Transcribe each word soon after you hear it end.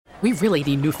We really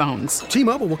need new phones.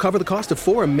 T-Mobile will cover the cost of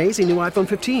 4 amazing new iPhone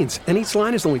 15s, and each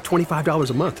line is only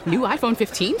 $25 a month. New iPhone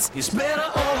 15s? It's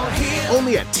better over here.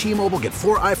 Only at T-Mobile, get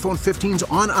 4 iPhone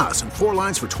 15s on us and 4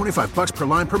 lines for $25 per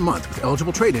line per month with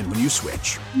eligible trade-in when you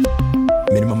switch.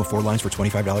 Minimum of 4 lines for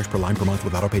 $25 per line per month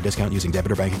with autopay discount using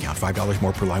debit or bank account. $5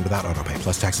 more per line without autopay,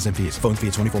 plus taxes and fees. Phone fee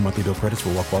at 24 monthly bill credits for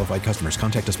well-qualified customers.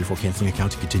 Contact us before canceling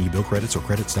account to continue bill credits or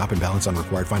credit stop and balance on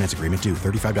required finance agreement due.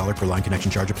 $35 per line connection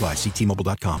charge applies. See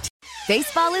T-Mobile.com.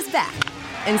 Baseball is back,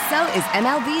 and so is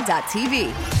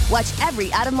MLB.tv. Watch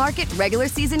every out-of-market regular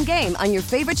season game on your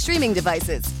favorite streaming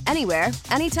devices, anywhere,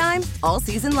 anytime, all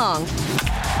season long.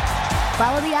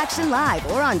 Follow the action live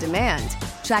or on demand.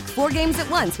 Track 4 games at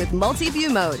once with multi-view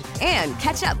mode and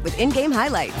catch up with in-game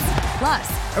highlights.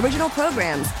 Plus, original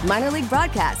programs, minor league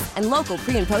broadcasts, and local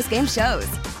pre- and post-game shows.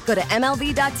 Go to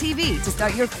MLB.tv to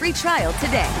start your free trial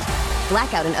today.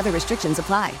 Blackout and other restrictions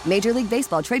apply. Major League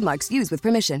Baseball trademarks used with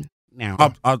permission.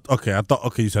 Now,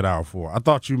 you said hour 4. I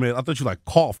thought you like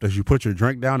coughed as you put your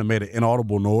drink down and made an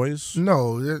inaudible noise.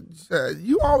 No,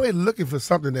 you always looking for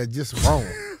something that's just wrong.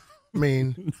 I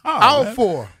mean, hour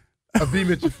 4 of B.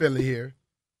 Mitchell Finley here.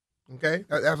 Okay,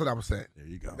 that's what I was saying. There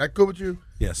you go. That cool with you?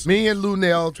 Yes. Me and Lou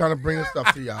Nell trying to bring this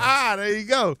stuff to y'all. There you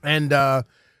go. And over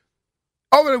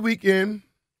the weekend,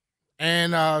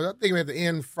 and I think at the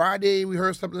end Friday, we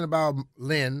heard something about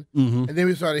Lynn, and then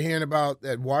we started hearing about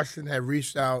that Washington had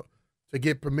reached out to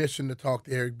get permission to talk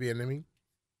to Eric Bieniemy.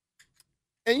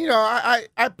 And, you know,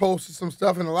 I posted some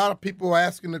stuff, and a lot of people were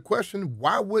asking the question,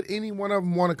 why would any one of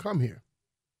them want to come here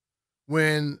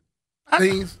when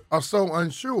things are so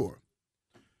unsure?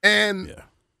 And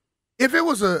if it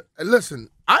was listen,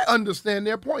 I understand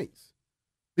their points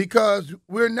because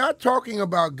we're not talking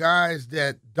about guys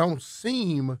that don't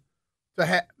seem to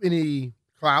have any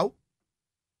clout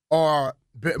or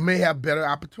may have better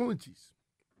opportunities.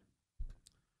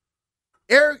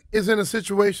 Eric is in a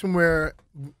situation where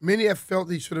many have felt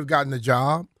he should have gotten a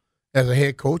job as a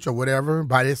head coach or whatever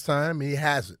by this time, and he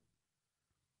hasn't.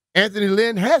 Anthony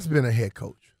Lynn has been a head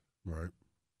coach. Right.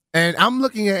 And I'm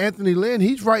looking at Anthony Lynn.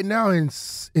 He's right now in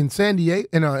San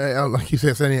Diego, like you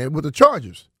said, San Diego, with the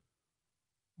Chargers.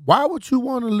 Why would you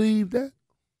want to leave that?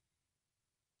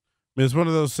 I mean, it's one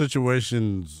of those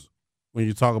situations when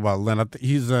you talk about Lynn. I think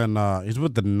he's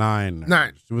with the Niners.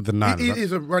 He's with the Niners.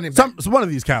 He's a running back. It's one of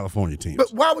these California teams.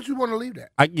 But why would you want to leave that?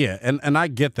 And I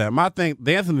get that. My thing,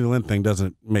 the Anthony Lynn thing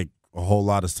doesn't make a whole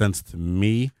lot of sense to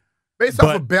me. Based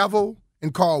off of Bevel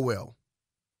and Caldwell.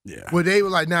 Yeah. Where they were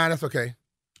like, nah, that's okay.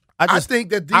 I think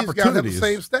that these guys have the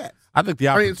same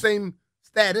stats. Same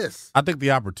status. I think the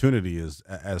opportunity is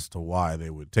as to why they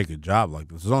would take a job like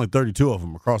this. There's only 32 of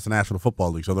them across the National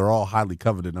Football League, so they're all highly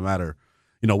coveted no matter,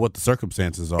 what the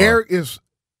circumstances are. Eric is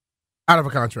out of a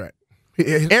contract.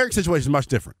 Eric's situation is much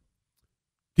different.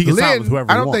 He can sign with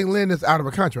whoever he wants. I don't think Lynn is out of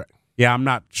a contract. Yeah, I'm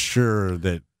not sure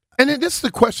that. And then this is the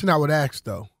question I would ask,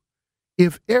 though.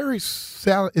 If Eric's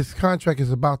his contract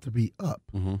is about to be up,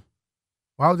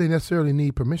 why would they necessarily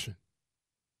need permission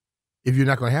if you're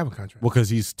not going to have a contract? Well, because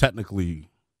he's technically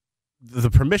 –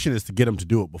 the permission is to get him to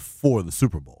do it before the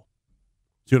Super Bowl.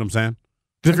 See what I'm saying?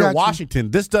 Because if you're Washington,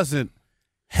 this doesn't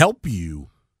help you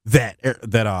that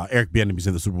Eric Bieniemy's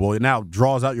in the Super Bowl. It now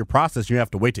draws out your process. You have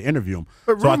to wait to interview him.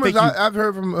 But rumors I've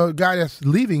heard from a guy that's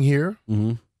leaving here,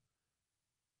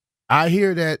 I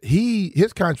hear that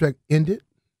his contract ended.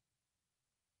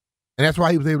 And that's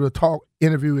why he was able to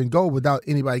interview, and go without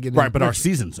anybody getting right. But our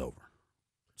season's over.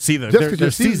 See, their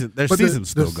season's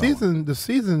still going. The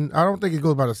season, I don't think it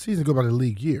goes by the season. It goes by the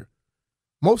league year.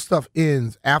 Most stuff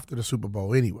ends after the Super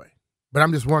Bowl anyway. But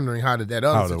I'm just wondering how did that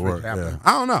other situation happen? Yeah.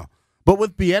 I don't know. But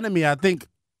with Bieniemy, I think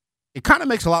it kind of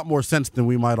makes a lot more sense than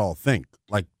we might all think.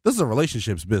 Like, this is a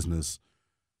relationships business.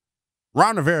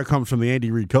 Ron Rivera comes from the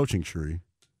Andy Reid coaching tree.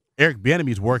 Eric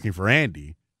Bieniemy's working for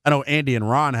Andy. I know Andy and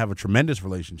Ron have a tremendous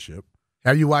relationship.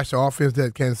 Have you watched the offense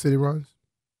that Kansas City runs?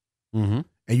 Mm-hmm.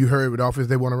 And you heard what offense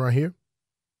they want to run here?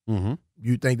 Mm-hmm.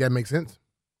 You think that makes sense?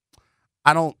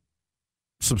 I don't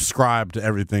subscribe to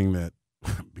everything that,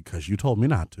 because you told me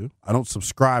not to, I don't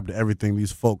subscribe to everything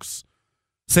these folks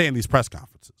say in these press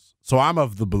conferences. So I'm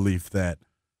of the belief that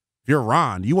if you're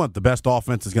Ron, you want the best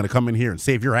offense that's going to come in here and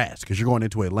save your ass because you're going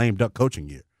into a lame duck coaching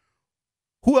year.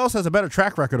 Who else has a better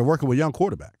track record of working with young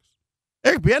quarterbacks?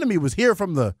 Eric Bieniemy was here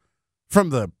from the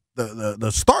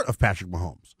start of Patrick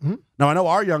Mahomes. Mm-hmm. Now, I know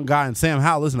our young guy and Sam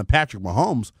Howell isn't a Patrick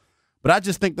Mahomes, but I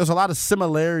just think there's a lot of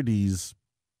similarities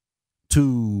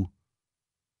to,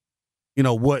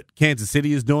 what Kansas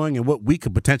City is doing and what we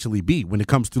could potentially be when it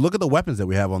comes to look at the weapons that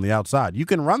we have on the outside. You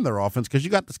can run their offense because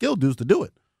you got the skill dudes to do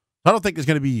it. I don't think there's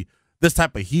going to be this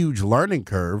type of huge learning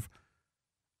curve.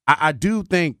 I do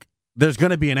think there's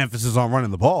going to be an emphasis on running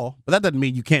the ball, but that doesn't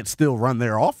mean you can't still run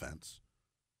their offense.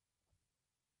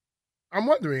 I'm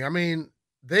wondering. I mean,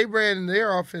 they ran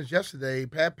their offense yesterday.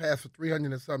 Pat passed for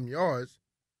 300 and something yards,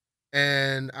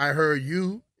 and I heard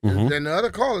you and the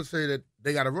other callers say that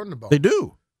they got to run the ball. They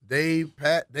do. They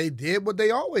did what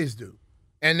they always do,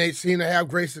 and they seem to have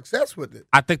great success with it.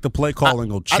 I think the play calling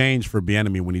will change for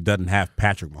Bieniemy when he doesn't have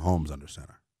Patrick Mahomes under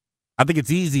center. I think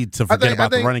it's easy to forget about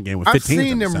the running game with 15 I've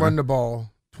seen them center. run the ball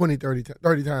 20,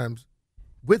 30 times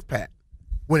with Pat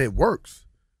when it works.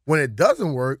 When it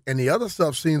doesn't work and the other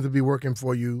stuff seems to be working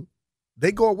for you,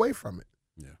 they go away from it.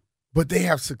 Yeah. But they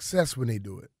have success when they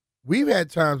do it. We've had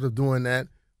times of doing that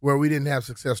where we didn't have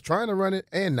success trying to run it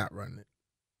and not running it.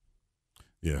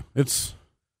 Yeah,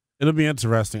 it'll be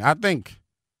interesting. I think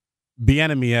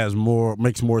Bieniemy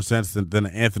makes more sense than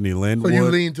Anthony Lynn So would. you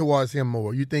lean towards him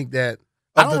more. You think that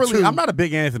I'm not a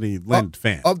big Anthony Lynn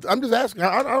fan. I'm just asking.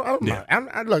 I don't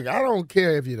mind. Look, I don't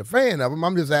care if you're a fan of him.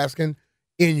 I'm just asking,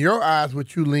 in your eyes,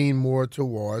 would you lean more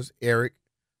towards Eric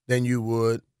than you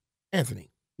would Anthony?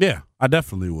 Yeah, I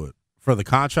definitely would for the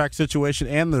contract situation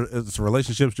and it's a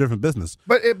relationships-driven business.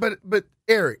 But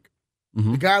Eric,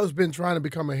 the guy who's been trying to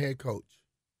become a head coach,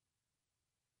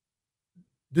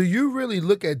 do you really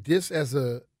look at this as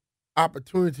a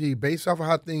opportunity based off of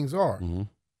how things are? Mm-hmm.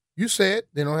 You said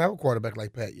they don't have a quarterback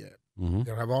like Pat yet. Mm-hmm. They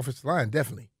don't have offensive line,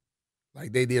 definitely,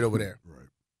 like they did over there. Right.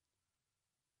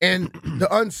 And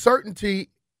the uncertainty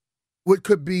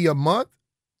could be a month,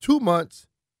 2 months,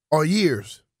 or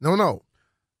years. No.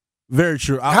 Very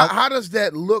true. How does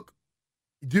that look?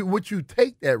 Would you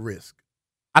take that risk?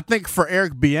 I think for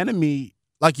Eric Bieniemy,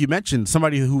 like you mentioned,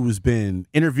 somebody who has been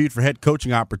interviewed for head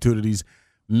coaching opportunities,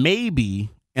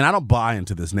 maybe, and I don't buy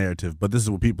into this narrative, but this is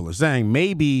what people are saying,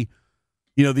 maybe,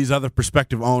 these other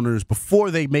prospective owners,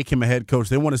 before they make him a head coach,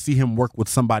 they want to see him work with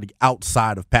somebody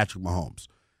outside of Patrick Mahomes.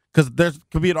 Because there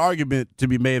could be an argument to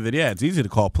be made that, it's easy to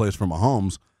call plays for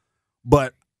Mahomes,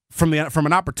 but from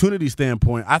an opportunity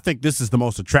standpoint, I think this is the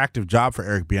most attractive job for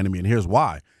Eric Bieniemy, and here's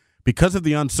why. Because of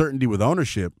the uncertainty with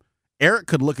ownership, Eric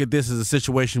could look at this as a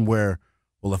situation where,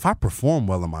 well, if I perform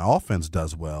well and my offense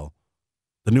does well,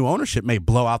 the new ownership may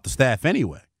blow out the staff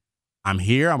anyway. I'm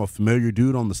here. I'm a familiar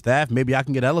dude on the staff. Maybe I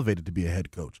can get elevated to be a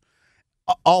head coach.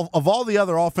 Of all the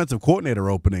other offensive coordinator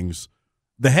openings,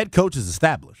 the head coach is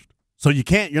established. So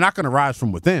you're not going to rise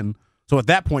from within. So at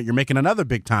that point, you're making another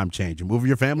big-time change and moving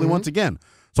your family once again.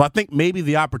 So I think maybe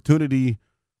the opportunity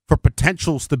for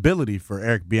potential stability for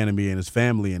Eric Bieniemy and his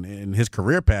family and his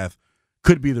career path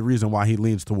could be the reason why he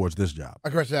leans towards this job. I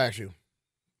question to ask you,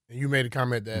 and you made a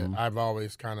comment that I've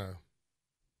always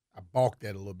I balked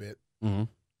at a little bit. Mm-hmm.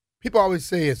 People always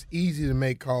say it's easy to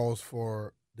make calls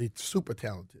for the super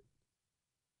talented.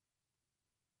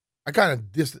 I kind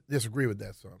of disagree with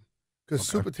that some. Because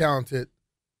super talented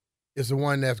is the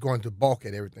one that's going to balk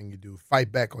at everything you do,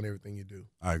 fight back on everything you do.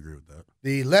 I agree with that.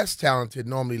 The less talented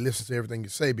normally listens to everything you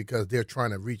say because they're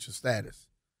trying to reach a status.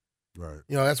 Right.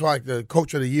 That's why the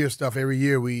Coach of the Year stuff, every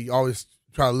year we always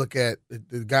try to look at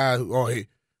the guy who,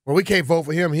 we can't vote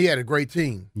for him. He had a great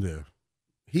team. Yeah.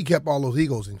 He kept all those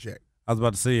egos in check. I was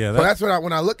about to say, yeah. So that's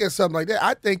when I look at something like that,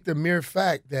 I think the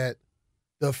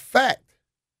fact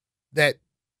that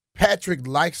Patrick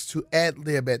likes to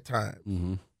ad-lib at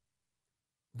times,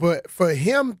 but for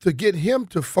him to get him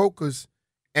to focus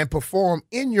and perform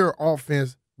in your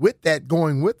offense with that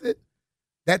going with it,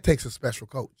 that takes a special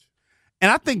coach.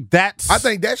 And I think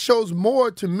that shows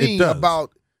more to me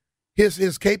about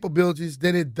his capabilities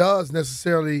than it does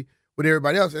necessarily with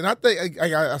everybody else. And I think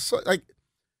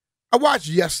I watched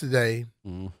yesterday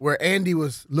where Andy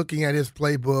was looking at his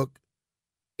playbook.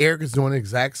 Eric is doing the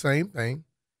exact same thing.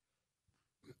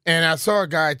 And I saw a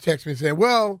guy text me saying,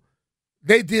 well,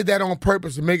 they did that on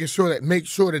purpose to make sure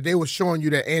that they were showing you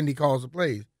that Andy calls the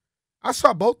plays. I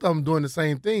saw both of them doing the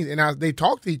same thing, and they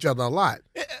talked to each other a lot.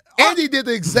 Andy did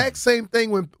the exact same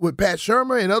thing with Pat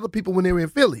Shurmur and other people when they were in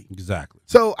Philly. Exactly.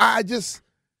 So I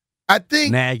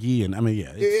think Nagy and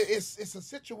it's a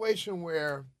situation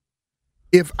where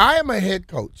if I am a head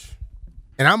coach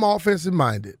and I'm offensive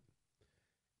minded,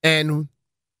 and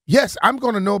yes, I'm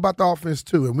going to know about the offense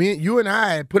too, and you and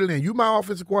I put it in. You my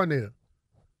offensive coordinator.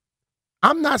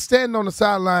 I'm not standing on the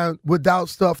sideline without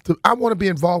stuff I want to be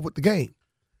involved with the game.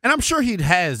 And I'm sure he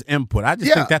has input. I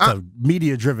just think that's a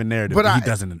media-driven narrative. But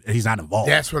he's not involved.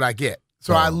 That's what I get.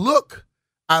 So I look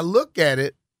at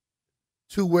it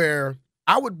to where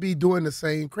I would be doing the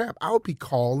same crap. I would be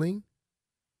calling.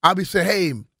 I'll be saying,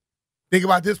 hey, think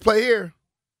about this play here.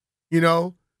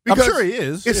 Because I'm sure he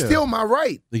is. It's still my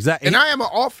right. Exactly. And I am an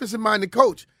offensive-minded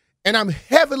coach, and I'm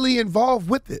heavily involved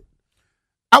with it.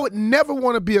 I would never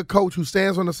want to be a coach who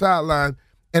stands on the sideline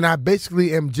and I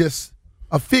basically am just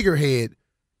a figurehead,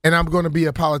 and I'm going to be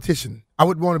a politician. I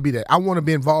wouldn't want to be that. I want to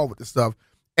be involved with the stuff.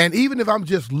 And even if I'm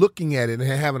just looking at it and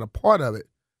having a part of it,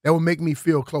 that would make me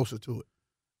feel closer to it.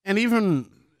 And even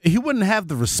he wouldn't have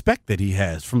the respect that he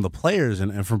has from the players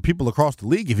and from people across the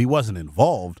league if he wasn't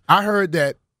involved. I heard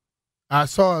that. I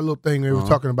saw a little thing they were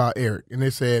talking about Eric, and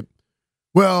they said,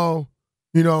 well,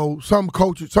 you know, some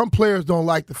players don't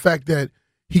like the fact that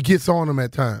he gets on them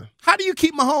at times. How do you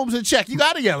keep Mahomes in check? You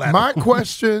got to yell at him. My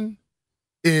question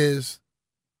is,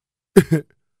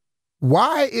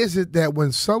 why is it that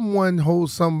when someone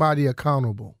holds somebody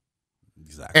accountable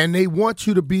and they want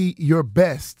you to be your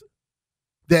best,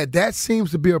 that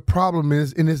seems to be a problem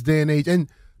in this day and age? And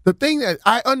the thing that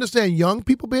I understand young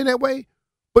people being that way,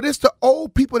 but it's the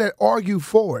old people that argue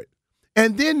for it.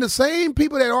 And then the same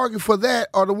people that argue for that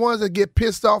are the ones that get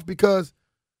pissed off because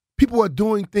people are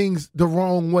doing things the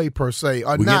wrong way, per se,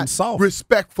 are not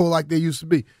respectful like they used to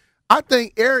be. I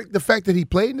think Eric, the fact that he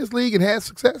played in this league and had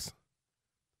success,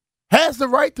 has the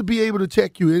right to be able to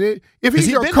check you. And if he's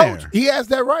your coach, he has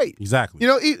that right. Exactly. You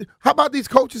know, how about these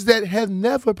coaches that have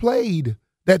never played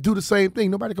that do the same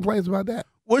thing? Nobody complains about that.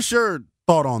 What's your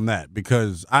thought on that?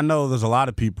 Because I know there's a lot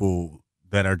of people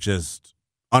that are just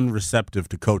unreceptive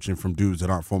to coaching from dudes that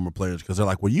aren't former players because they're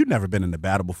like, well, you've never been in the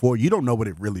battle before. You don't know what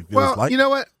it really feels like. You know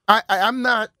what? I'm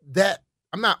not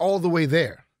all the way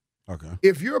there. Okay.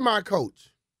 If you're my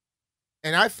coach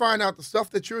and I find out the stuff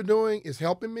that you're doing is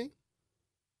helping me,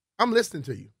 I'm listening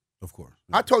to you. Of course.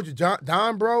 Yeah. I told you,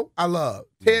 Don, bro, I love.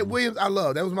 Ted Williams, I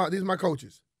love. These are my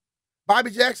coaches. Bobby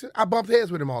Jackson, I bumped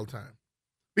heads with him all the time.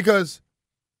 Because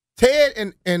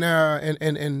Ted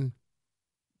and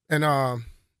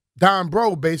Don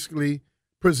Bro basically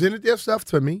presented their stuff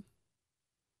to me.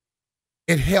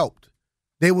 It helped.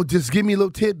 They would just give me little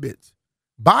tidbits.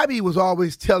 Bobby was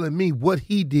always telling me what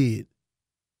he did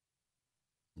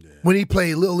when he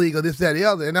played Little League or this, that, the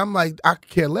other. And I'm like, I could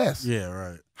care less. Yeah,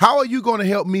 right. How are you going to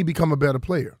help me become a better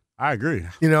player? I agree.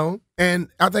 You know? And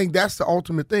I think that's the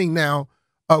ultimate thing. Now,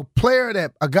 a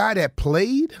guy that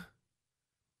played,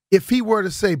 if he were to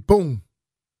say, boom,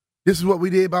 this is what we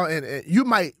did about, and you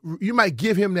might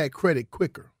give him that credit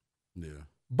quicker. Yeah.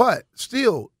 But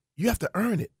still, you have to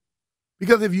earn it.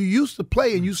 Because if you used to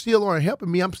play and you still aren't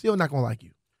helping me, I'm still not going to like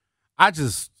you.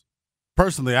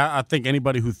 Personally, I think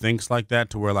anybody who thinks like that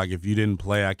to where, like, if you didn't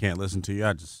play, I can't listen to you,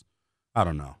 I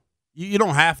don't know. You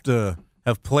don't have to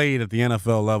have played at the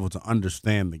NFL level to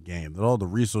understand the game. That all the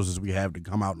resources we have to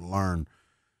come out and learn.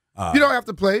 You don't have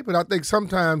to play, but I think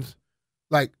sometimes,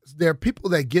 like, there are people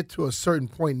that get to a certain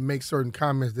point and make certain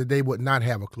comments that they would not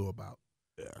have a clue about.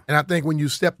 Yeah. And I think when you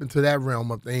step into that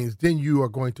realm of things, then you are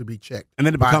going to be checked. And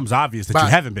then it becomes obvious that you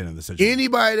haven't been in the situation.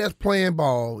 Anybody that's playing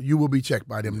ball, you will be checked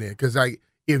by them there. Because, like,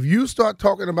 if you start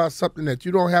talking about something that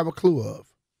you don't have a clue of,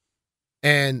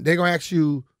 and they're going to ask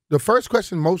you, the first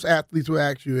question most athletes will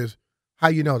ask you is, how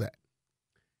you know that?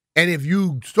 And if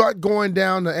you start going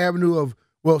down the avenue of,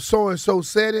 well, so-and-so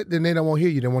said it, then they don't want to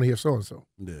hear you. They want to hear so-and-so.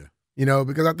 Yeah. You know,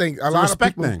 because I think a lot of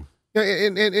people, thing.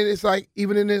 And it's like,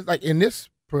 even in this,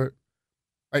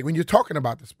 like when you're talking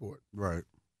about the sport, right?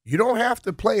 You don't have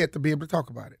to play it to be able to talk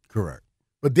about it. Correct.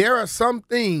 But there are some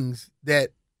things that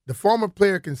the former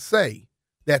player can say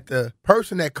that the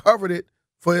person that covered it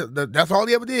that's all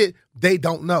he ever did, they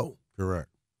don't know. Correct.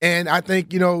 And I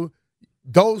think, you know,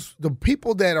 the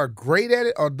people that are great at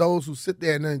it are those who sit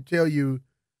there and then tell you,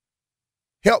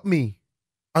 help me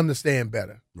understand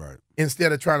better. Right.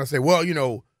 Instead of trying to say, well, you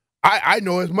know, I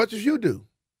know as much as you do.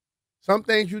 Some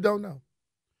things you don't know.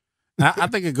 I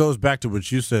think it goes back to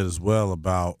what you said as well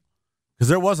about, because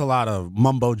there was a lot of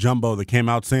mumbo jumbo that came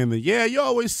out saying that, yeah, you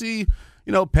always see,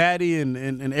 you know, Patty and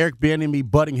Eric Bieniemy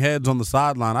butting heads on the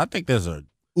sideline. I think there's a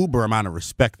uber amount of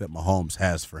respect that Mahomes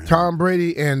has for him. Tom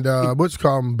Brady and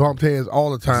bumped heads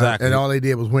all the time, exactly. And all they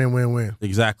did was win, win, win.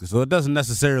 Exactly. So it doesn't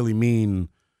necessarily mean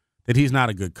that he's not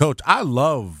a good coach. I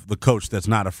love the coach that's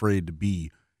not afraid to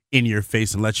be in your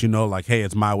face and let you know, like, hey,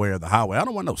 it's my way or the highway. I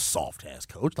don't want no soft-ass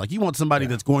coach. Like, you want somebody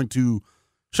that's going to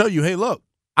show you, hey, look,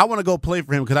 I want to go play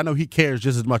for him because I know he cares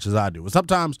just as much as I do. And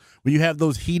sometimes when you have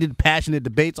those heated, passionate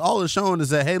debates, all it's showing is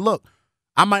that, hey, look,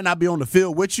 I might not be on the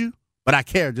field with you, but I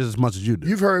care just as much as you do.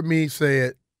 You've heard me say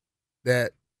it,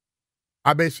 that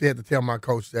I basically had to tell my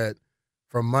coach that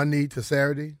from Monday to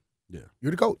Saturday,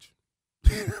 you're the coach.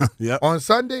 Yep. On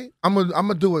Sunday, I'm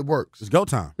gonna do what works. It's go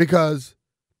time. Because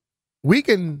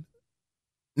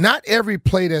not every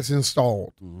play that's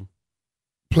installed,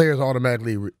 players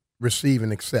automatically receive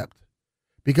and accept.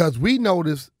 Because we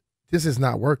notice this is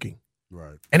not working.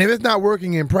 Right. And if it's not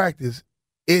working in practice,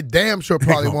 it damn sure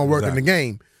probably won't work in the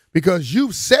game. Because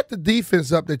you've set the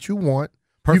defense up that you want.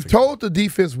 Perfect. You've told the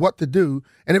defense what to do,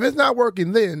 and if it's not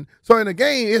working then, so in a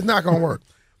game, it's not going to work.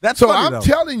 That's so funny, I'm though.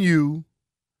 telling you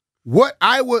what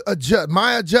I would adjust,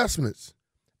 my adjustments.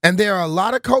 And there are a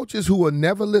lot of coaches who will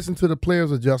never listen to the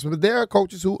players' adjustments, but there are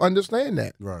coaches who understand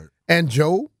that. Right. And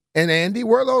Joe and Andy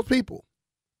were those people.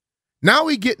 Now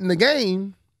we get in the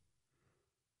game,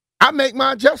 I make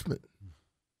my adjustment.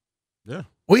 Yeah.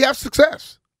 We have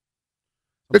success.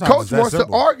 The Sometimes coach it's that wants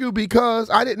simple. to argue because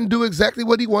I didn't do exactly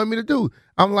what he wanted me to do.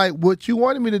 I'm like, what you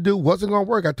wanted me to do wasn't going to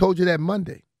work. I told you that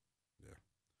Monday. Yeah.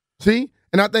 See?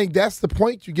 And I think that's the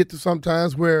point you get to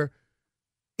sometimes where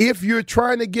if you're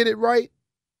trying to get it right,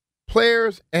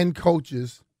 players and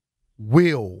coaches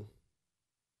will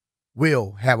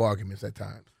have arguments at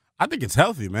times. I think it's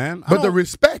healthy, man. But the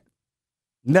respect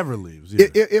never leaves. Either.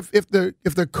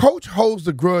 if the coach holds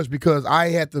the grudge because I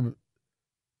had to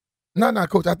not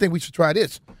coach, I think we should try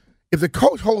this. If the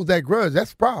coach holds that grudge,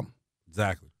 that's the problem.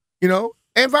 Exactly. You know?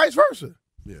 And vice versa.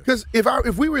 Yeah. Because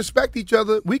if we respect each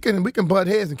other, we can butt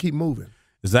heads and keep moving.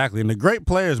 Exactly. And the great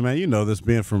players, man, you know this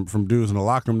being from dudes in the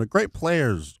locker room, the great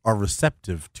players are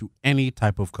receptive to any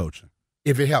type of coaching.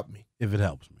 If it helped me. If it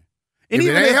helps me. And if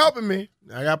it ain't helping me,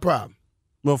 I got a problem.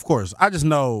 Well, of course. I just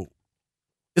know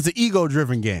it's an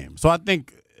ego-driven game. So I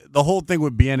think the whole thing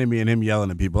with Bieniemy and him yelling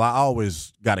at people, I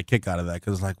always got a kick out of that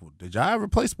because it's like, well, did y'all ever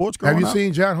play sports growing Have up? you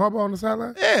seen John Harbaugh on the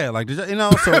sideline? Yeah, like, so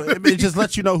it just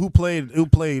lets you know who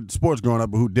played sports growing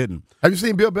up and who didn't. Have you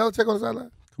seen Bill Belichick on the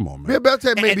sideline? Come on, man. Bill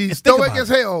Belichick may be think stoic about as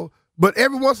it. hell, but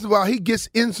every once in a while he gets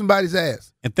in somebody's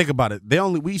ass. And think about it.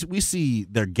 We see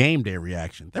their game day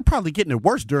reaction. They're probably getting it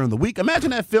worse during the week.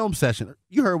 Imagine that film session.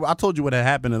 You heard, I told you what had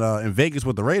happened in Vegas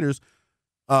with the Raiders.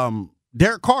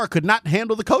 Derek Carr could not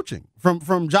handle the coaching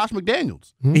from Josh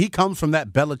McDaniels. Mm-hmm. He comes from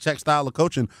that Belichick style of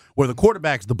coaching where the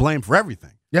quarterback's to blame for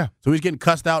everything. Yeah. So he's getting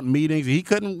cussed out in meetings. He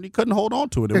couldn't hold on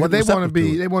to it. They want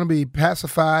to be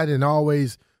pacified and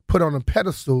always put on a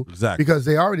pedestal. Exactly. Because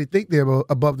they already think they're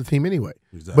above the team anyway.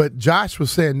 Exactly. But Josh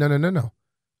was saying, no.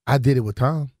 I did it with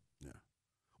Tom.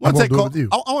 I want do it with you.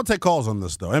 to take calls on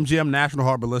this, though. MGM National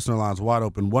Harbor listener lines wide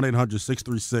open,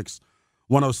 1-800-636-1067.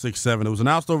 It was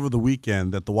announced over the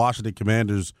weekend that the Washington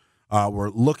Commanders were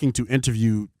looking to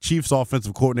interview Chiefs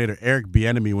offensive coordinator Eric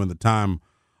Bieniemy when the time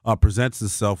presents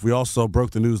itself. We also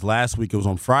broke the news last week. It was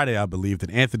on Friday, I believe,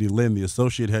 that Anthony Lynn, the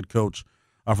associate head coach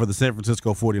for the San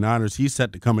Francisco 49ers, he's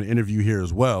set to come and interview here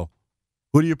as well.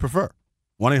 Who do you prefer?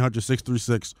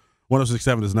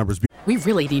 1-800-636-1067 is the numbers. We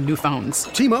really need new phones.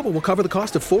 T-Mobile will cover the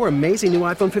cost of 4 amazing new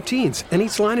iPhone 15s, and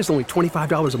each line is only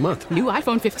 $25 a month. New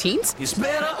iPhone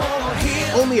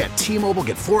 15s? Only at T-Mobile,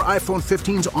 get 4 iPhone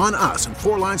 15s on us and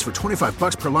 4 lines for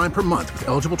 $25 per line per month with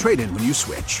eligible trade-in when you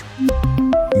switch.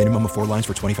 Minimum of 4 lines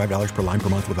for $25 per line per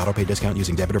month with autopay discount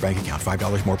using debit or bank account.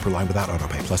 $5 more per line without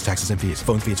autopay, plus taxes and fees.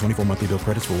 Phone fee at 24 monthly bill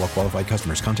credits for well-qualified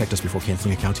customers. Contact us before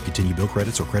canceling account to continue bill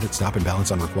credits or credit stop and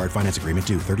balance on required finance agreement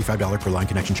due. $35 per line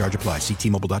connection charge applies. See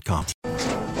T-Mobile.com.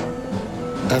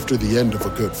 After the end of a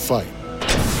good fight,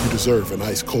 you deserve an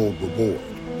ice-cold reward.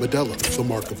 Modelo is the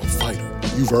mark of a fighter.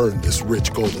 You've earned this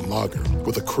rich golden lager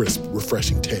with a crisp,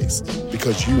 refreshing taste.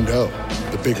 Because you know,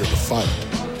 the bigger the fight,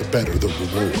 the better the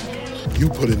reward. You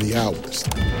put in the hours,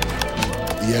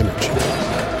 the energy,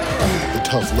 the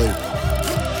tough labor.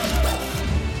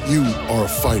 You are a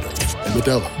fighter, and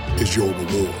Modelo is your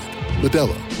reward.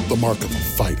 Modelo, the mark of a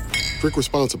fighter. Drink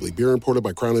responsibly. Beer imported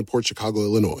by Crown Imports, Chicago,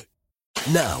 Illinois.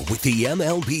 Now, with the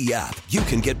MLB app, you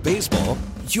can get baseball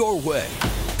your way.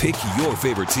 Pick your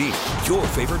favorite team, your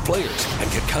favorite players,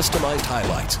 and get customized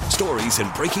highlights, stories,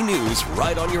 and breaking news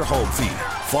right on your home feed.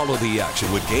 Follow the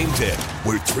action with Game 10,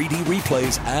 where 3D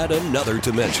replays add another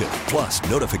dimension. Plus,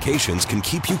 notifications can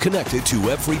keep you connected to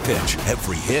every pitch,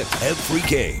 every hit, every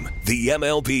game. The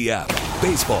MLB app.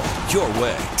 Baseball your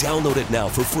way. Download it now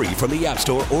for free from the App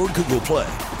Store or Google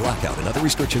Play. Blackout and other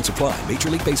restrictions apply. Major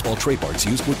League Baseball trademarks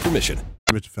used with permission.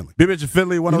 Mitchell Finley. Be Mitchell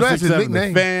Finley, 106.7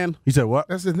 The Fan. He said what?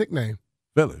 That's his nickname.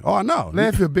 Philly. Oh, I know.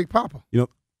 Landfill Big Papa. You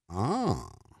know,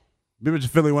 Be Mitchell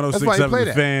Finley, 106.7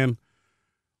 The Fan.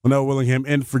 Well, Willingham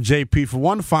in for JP for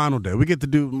one final day. We get to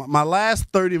do my last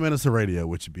 30 minutes of radio,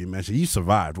 which would be mentioned. You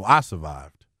survived. Well, I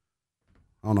survived.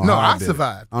 I don't know how I did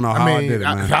survived. I don't know how I did it,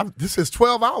 man. This is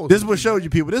 12 hours. This is what showed you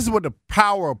people. This is what the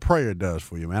power of prayer does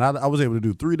for you, man. I was able to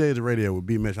do 3 days of radio with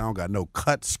B. Mitch. I don't got no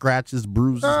cuts, scratches,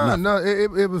 bruises, nothing. No,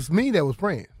 it was me that was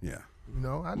praying. Yeah. You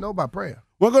know, I know about prayer.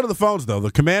 We'll go to the phones, though. The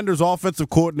Commanders'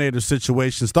 offensive coordinator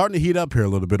situation starting to heat up here a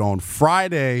little bit. On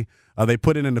Friday, they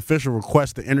put in an official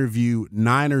request to interview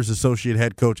Niners associate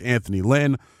head coach Anthony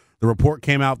Lynn. The report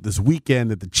came out this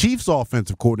weekend that the Chiefs'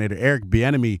 offensive coordinator, Eric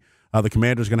Bieniemy, the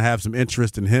Commanders going to have some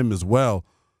interest in him as well.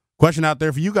 Question out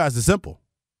there for you guys is simple.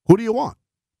 Who do you want?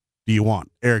 Do you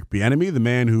want Eric Bieniemy, the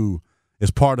man who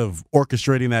is part of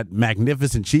orchestrating that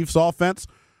magnificent Chiefs offense?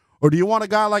 Or do you want a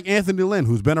guy like Anthony Lynn,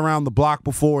 who's been around the block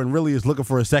before and really is looking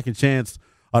for a second chance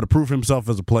to prove himself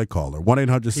as a play caller?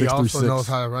 1-800-636. He also knows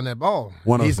how to run that ball.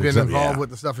 He's been involved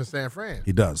with the stuff in San Fran.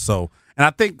 He does. So, and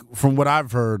I think from what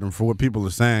I've heard and from what people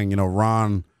are saying,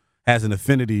 Ron has an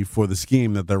affinity for the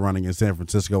scheme that they're running in San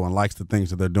Francisco and likes the things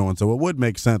that they're doing. So it would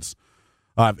make sense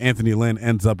if Anthony Lynn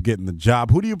ends up getting the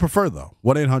job. Who do you prefer, though?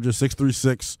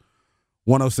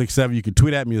 1-800-636-1067. You can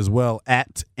tweet at me as well,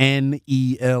 at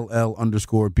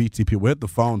NELL_BTP. We'll hit the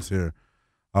phones here.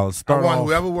 Let's start off.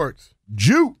 Whoever works.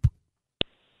 Jupe.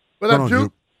 What up,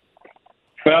 Jupe?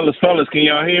 Fellas, can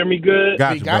y'all hear me good?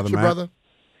 Got you, brother.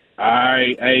 All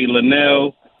right. Hey,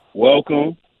 Linnell,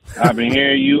 welcome. I've been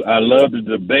hearing you. I love the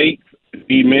debate.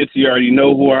 D-Mitch, you already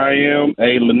know who I am.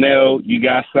 Hey, Linnell, you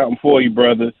got something for you,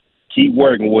 brother. Keep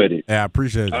working with it. Yeah, I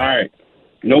appreciate it. All right.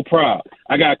 No problem.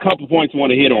 I got a couple points I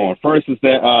want to hit on. First is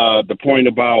that the point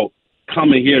about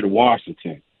coming here to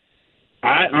Washington.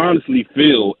 I honestly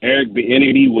feel Eric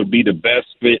Bieniemy would be the best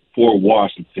fit for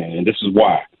Washington, and this is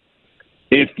why.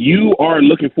 If you are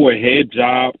looking for a head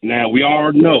job, now we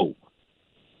all know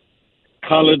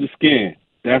color of the skin.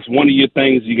 That's one of your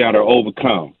things you got to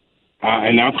overcome.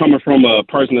 And I'm coming from a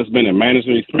person that's been in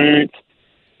management experience.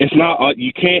 It's not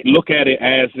you can't look at it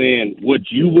as in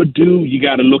what you would do. You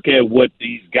got to look at what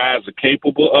these guys are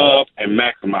capable of and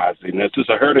maximize it. And that's just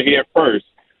I heard it here first.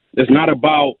 It's not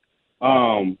about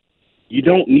you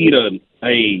don't need a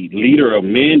leader of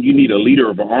men. You need a leader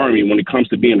of an army when it comes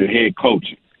to being a head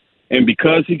coach. And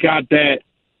because he got that,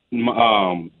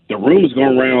 the rumors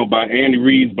going around by Andy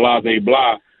Reid's blah, blah,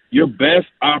 blah. Your best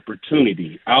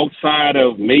opportunity outside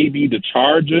of maybe the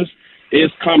Chargers is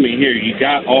coming here. You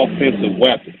got offensive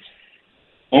weapons.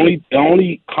 The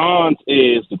only cons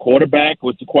is the quarterback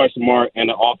with the question mark and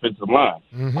the offensive line.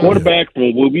 Mm-hmm. Quarterback,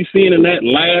 from what we've seen in that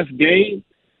last game,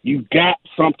 you got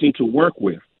something to work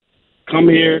with. Come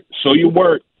here, show your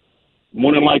work.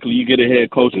 More than likely, you get a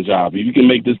head coaching job. If you can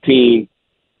make this team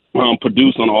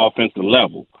produce on the offensive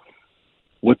level.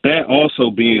 With that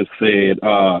also being said,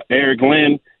 Eric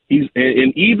Lynn,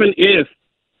 and even if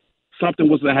something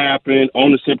was to happen,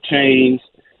 ownership change,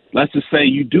 let's just say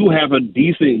you do have a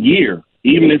decent year,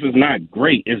 even if it's not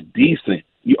great, it's decent.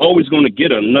 You're always going to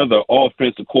get another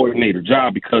offensive coordinator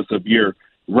job because of your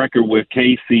record with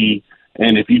KC,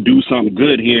 and if you do something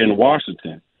good here in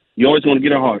Washington, you always want to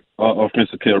get an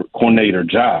offensive coordinator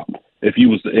job. If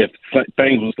things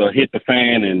was to hit the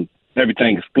fan and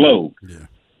everything explode. Yeah.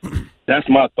 That's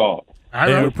my thought. I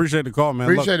appreciate the call, man.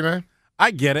 Appreciate it, man.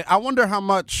 I get it. I wonder how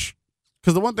much,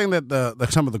 because the one thing that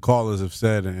some of the callers have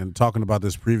said, and talking about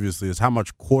this previously, is how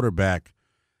much quarterback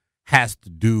has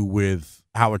to do with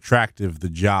how attractive the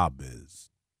job is.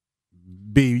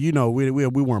 We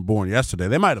weren't born yesterday.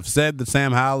 They might have said that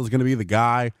Sam Howell is going to be the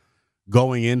guy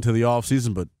going into the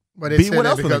offseason, but they said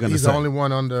that because he's the only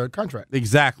one under contract.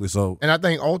 Exactly. So, and I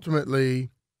think ultimately,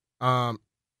 the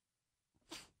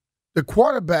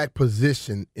quarterback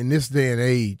position in this day and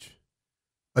age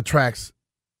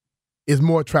is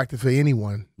more attractive for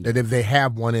anyone than if they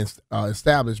have one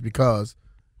established, because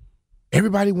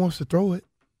everybody wants to throw it.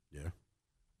 Yeah.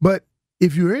 But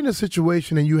if you're in a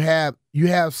situation and you have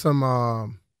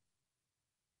some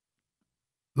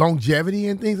longevity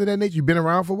and things of that nature, you've been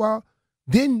around for a while,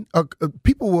 then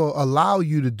people will allow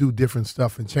you to do different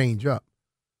stuff and change up.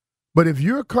 But if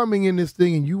you're coming in this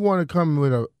thing and you want to come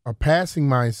with a passing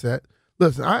mindset,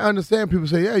 listen, I understand people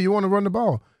say, yeah, you want to run the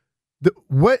ball.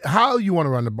 How you want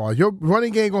to run the ball? Your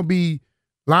running game going to be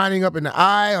lining up in the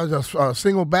eye or just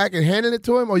single back and handing it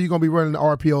to him, or you going to be running the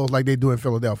RPOs like they do in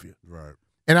Philadelphia? Right.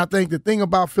 And I think the thing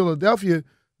about Philadelphia,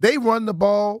 they run the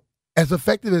ball as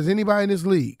effective as anybody in this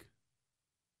league.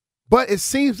 But it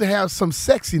seems to have some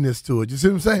sexiness to it. You see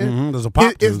what I'm saying? Mm-hmm. There's a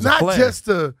pop. It's not just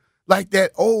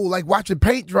like watching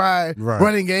paint dry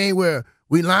running game where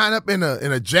we line up in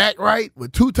a jack right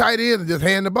with two tight ends and just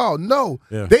hand the ball. No,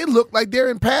 They look like they're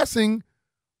in a passing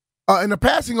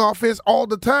offense all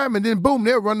the time, and then boom,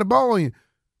 they'll run the ball on you.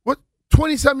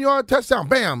 20-something yard touchdown,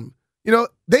 bam.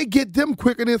 They get them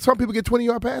quicker than some people get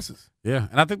 20-yard passes. Yeah,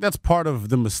 and I think that's part of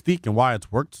the mystique and why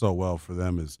it's worked so well for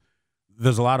them is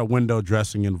there's a lot of window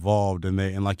dressing involved,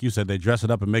 and like you said, they dress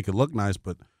it up and make it look nice.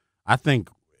 But I think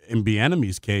in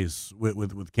Bieniemy's case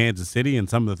with Kansas City and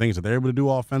some of the things that they're able to do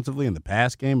offensively in the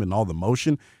pass game and all the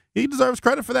motion, he deserves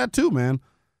credit for that too, man.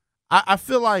 I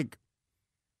feel like,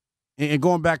 and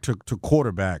going back to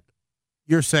quarterback,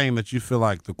 you're saying that you feel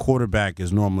like the quarterback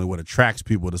is normally what attracts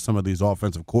people to some of these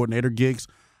offensive coordinator gigs.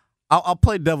 I'll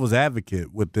play devil's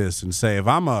advocate with this and say if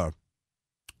I'm a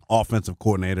offensive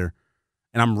coordinator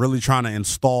and I'm really trying to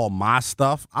install my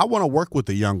stuff, I want to work with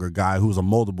a younger guy who's a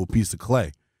moldable piece of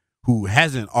clay, who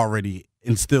hasn't already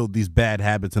instilled these bad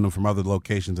habits in him from other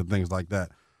locations and things like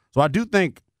that. So I do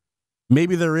think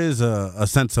maybe there is a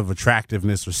sense of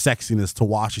attractiveness or sexiness to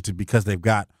Washington because they've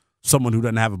got someone who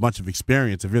doesn't have a bunch of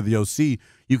experience. If you're the OC,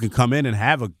 you can come in and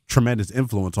have a tremendous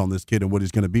influence on this kid and what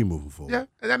he's going to be moving forward. Yeah,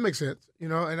 and that makes sense.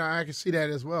 And I can see that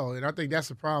as well. And I think that's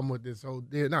the problem with this whole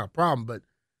deal. Not a problem, but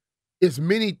it's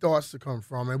many thoughts to come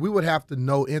from. And we would have to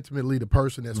know intimately the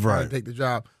person that's trying to take the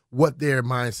job, what their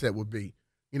mindset would be.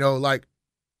 Like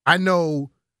I know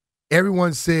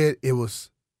everyone said it was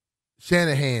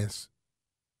Shanahan's,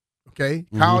 okay?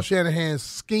 Mm-hmm. Kyle Shanahan's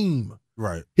scheme.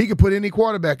 Right. He could put any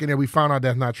quarterback in there. We found out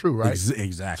that's not true, right?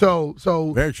 Exactly.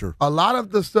 So very true. A lot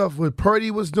of the stuff what Purdy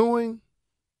was doing,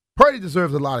 Purdy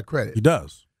deserves a lot of credit. He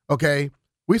does. Okay.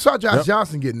 We saw Josh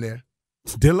Johnson getting there.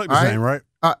 Did look the same, right?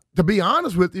 To be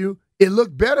honest with you, it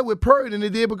looked better with Purdy than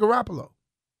it did with Garoppolo.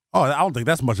 Oh, I don't think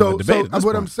that's much of a debate. So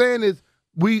what I'm saying is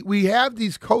we have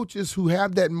these coaches who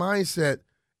have that mindset,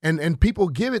 and people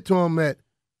give it to them that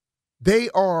they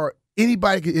are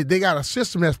anybody. They got a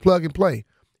system that's plug and play.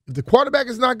 If the quarterback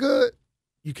is not good,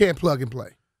 you can't plug and play.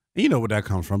 You know where that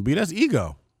comes from, B. That's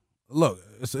ego. Look,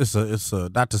 it's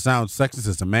a not to sound sexist,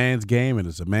 it's a man's game, and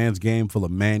it's a man's game full of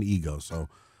man ego. So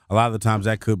a lot of the times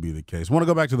that could be the case. I want to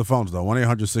go back to the phones, though.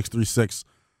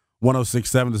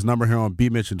 1-800-636-1067, this number here on B.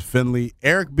 Mitch and Finley.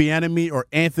 Eric Bieniemy or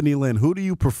Anthony Lynn, who do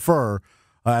you prefer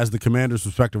as the Commanders'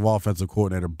 respective offensive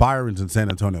coordinator? Byron's in San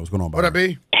Antonio. What's going on, Byron? What up,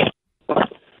 B?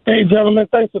 Hey, gentlemen.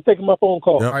 Thanks for taking my phone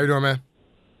call. Yep. How you doing, man?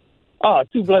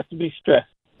 Too blessed to be stressed.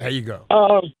 There you go.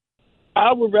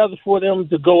 I would rather for them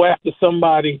to go after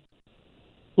somebody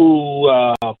who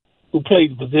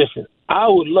played the position. I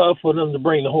would love for them to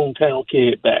bring the hometown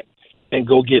kid back and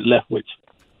go get Leftwich.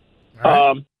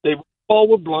 Right. They ball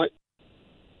with Blunt.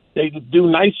 They do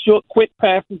nice, short, quick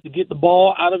passes to get the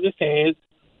ball out of his hands.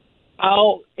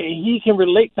 And he can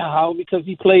relate to Howell because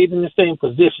he played in the same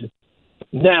position.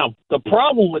 Now, the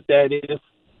problem with that is,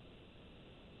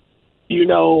 in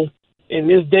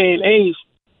this day and age,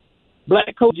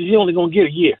 black coaches, you're only going to get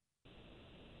a year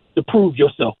to prove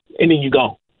yourself, and then you're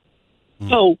gone. Mm.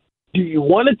 So, do you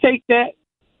want to take that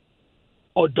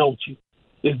or don't you?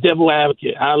 It's devil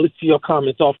advocate. I'll listen to your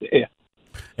comments off the air.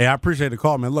 Hey, I appreciate the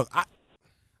call, man. Look,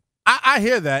 I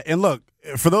hear that. And look,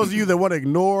 for those of you that want to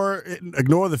ignore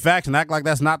the facts and act like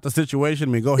that's not the situation,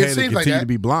 I mean, go ahead and continue to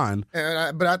be blind.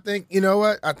 But I think, you know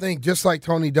what? I think just like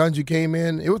Tony Dungy came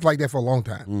in, it was like that for a long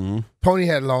time. Mm-hmm. Tony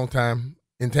had a long time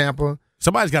in Tampa.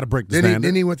 Somebody's got to break the standard.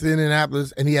 Then he went to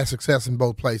Indianapolis, and he had success in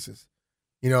both places.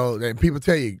 And people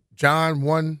tell you, John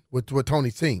won with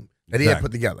Tony's team that he had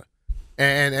put together.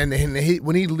 And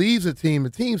when he leaves the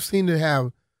team seem to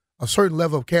have a certain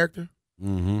level of character.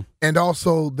 Mm-hmm. And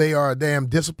also they are damn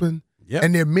disciplined. Yep.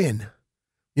 And they're men.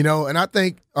 And I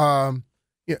think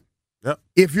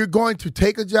if you're going to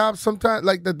take a job sometimes,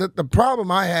 like the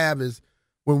problem I have is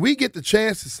when we get the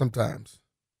chances sometimes,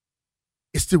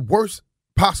 it's the worst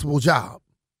possible job.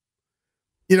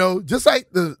 Just like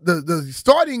the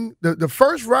starting, the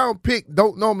first round pick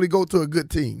don't normally go to a good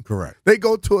team. Correct. They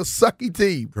go to a sucky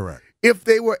team. Correct. If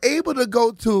they were able to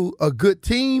go to a good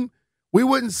team, we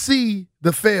wouldn't see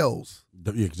the fails.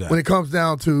 Exactly. When it comes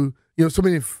down to, so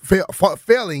many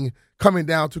failing coming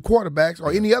down to quarterbacks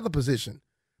or any other position,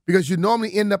 because you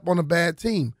normally end up on a bad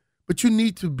team. But you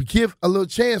need to give a little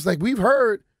chance. Like we've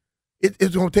heard,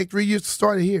 it's going to take 3 years to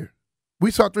start it here.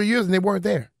 We saw 3 years and they weren't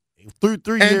there. Three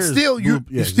years. And still,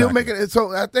 you're still making it.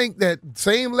 So I think that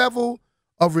same level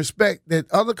of respect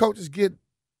that other coaches get,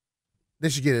 they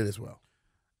should get it as well.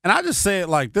 And I just say it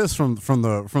like this from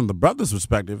the brother's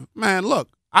perspective. Man, look,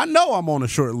 I know I'm on a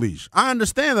short leash. I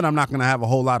understand that I'm not going to have a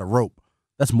whole lot of rope.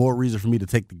 That's more reason for me to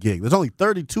take the gig. There's only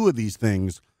 32 of these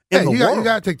things in the world. You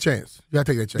got to take a chance. You got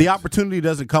to take that chance. The opportunity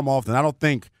doesn't come often. I don't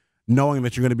think knowing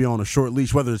that you're going to be on a short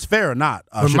leash, whether it's fair or not,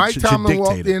 when Mike Tomlin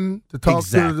walked in to talk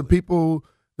to the people,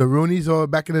 the Rooneys or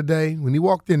back in the day, when he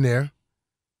walked in there,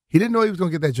 he didn't know he was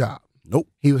going to get that job. Nope.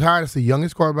 He was hired as the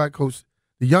youngest quarterback coach,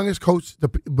 the youngest coach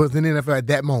was in the NFL at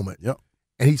that moment. Yep.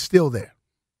 And he's still there.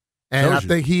 And I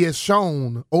think he has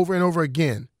shown over and over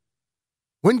again,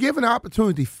 when given the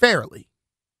opportunity fairly,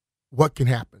 what can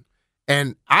happen.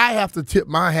 And I have to tip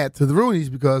my hat to the Rooneys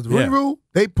because the Rooney Rule,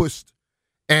 they pushed.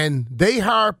 And they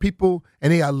hire people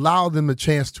and they allow them a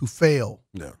chance to fail.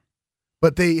 Yeah.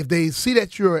 But if they see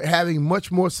that you're having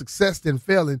much more success than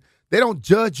failing, they don't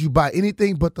judge you by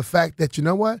anything but the fact that, you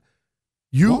know what?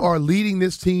 You are leading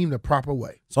this team the proper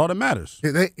way. That's all that matters.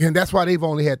 And that's why they've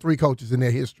only had 3 coaches in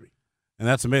their history. And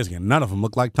that's amazing. And none of them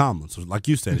look like Tomlin. So, like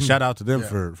you said, shout out to them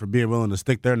for being willing to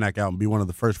stick their neck out and be one of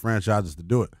the first franchises to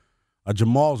do it.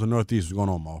 Jamal's in Northeast. What's going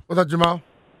on, Mal? What's up, Jamal?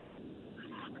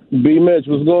 B. Mitch,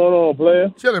 what's going on,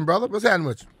 player? Chilling, brother. What's happening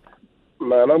with you?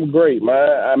 Man, I'm great,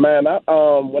 man.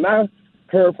 When I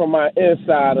heard from my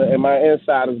insider, and my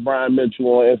insider is Brian Mitchell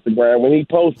on Instagram, when he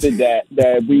posted that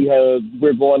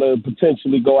we're going to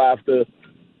potentially go after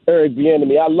Eric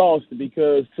Bieniemy, I lost it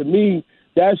because to me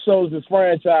that shows this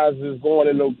franchise is going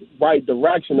in the right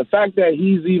direction. The fact that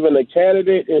he's even a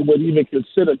candidate and would even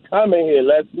consider coming here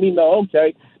lets me know,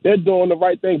 okay, they're doing the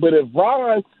right thing. But if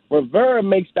Ron Rivera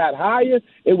makes that hire,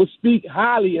 it would speak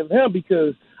highly of him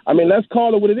because, I mean, let's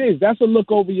call it what it is. That's a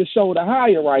look over your shoulder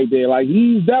hire right there. Like,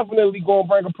 he's definitely going to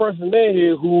bring a person in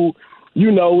here who, you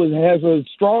know, has a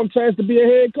strong chance to be a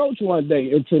head coach one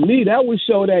day. And to me, that would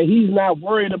show that he's not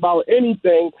worried about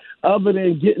anything other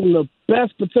than getting the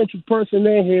best potential person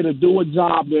in here to do a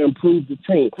job to improve the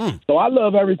team. So I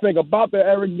love everything about the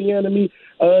Eric Bieniemy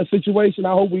situation.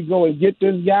 I hope we go and get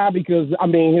this guy because, I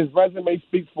mean, his resume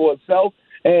speaks for itself.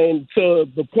 And to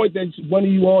the point that one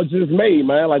of you all just made,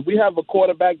 man, like we have a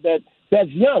quarterback that's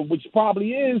young, which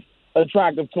probably is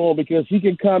attractive to him because he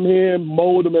can come here,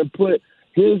 mold him, and put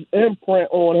his imprint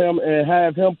on him and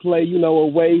have him play, you know, a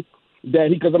way that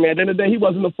because, I mean, at the end of the day, he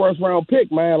wasn't a first-round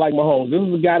pick, man, like Mahomes. This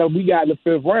is a guy that we got in the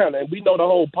fifth round, and we know the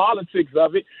whole politics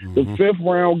of it. The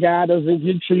fifth-round guy doesn't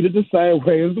get treated the same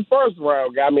way as the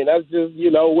first-round guy. I mean, that's just, you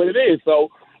know, what it is. So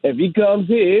if he comes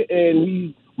here and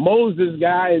he molds this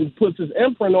guy and puts his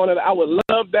imprint on it, I would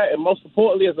love that. And most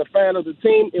importantly, as a fan of the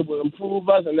team, it will improve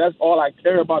us, and that's all I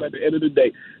care about at the end of the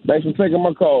day. Thanks for taking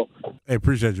my call. Hey,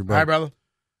 appreciate you, bro. All right, brother.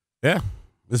 Yeah,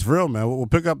 it's real, man. We'll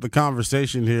pick up the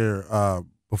conversation here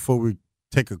before we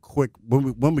take a quick –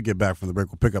 when we get back from the break,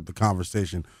 we'll pick up the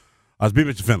conversation. It's B.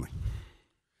 Mitchell Finley.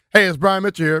 Hey, it's Brian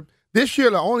Mitchell here. This year,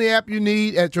 the only app you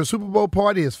need at your Super Bowl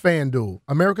party is FanDuel,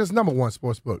 America's #1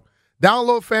 sportsbook.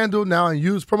 Download FanDuel now and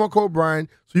use promo code Brian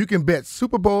so you can bet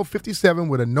Super Bowl 57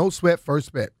 with a no-sweat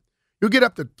first bet. You'll get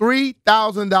up to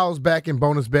 $3,000 back in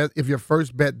bonus bets if your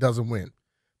first bet doesn't win.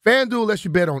 FanDuel lets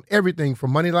you bet on everything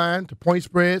from money line to point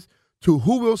spreads to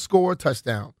who will score a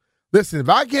touchdown. Listen, if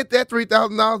I get that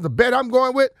 $3,000, the bet I'm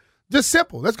going with, just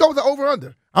simple. Let's go with the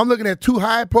over-under. I'm looking at two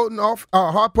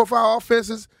high-profile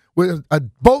offenses with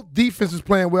both defenses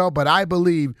playing well, but I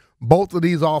believe both of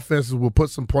these offenses will put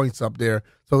some points up there,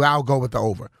 so I'll go with the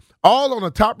over. All on a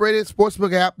top-rated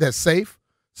sportsbook app that's safe,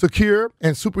 secure,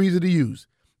 and super easy to use.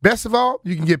 Best of all,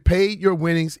 you can get paid your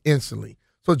winnings instantly.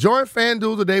 So join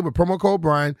FanDuel today with promo code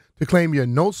Brian to claim your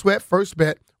no-sweat first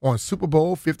bet on Super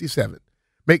Bowl 57.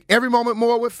 Make every moment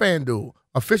more with FanDuel,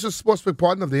 official sportsbook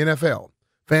partner of the NFL.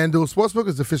 FanDuel Sportsbook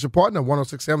is the official partner of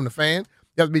 106.7 The Fan.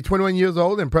 You have to be 21 years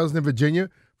old and present in Virginia.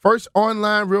 First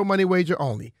online real money wager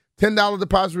only. $10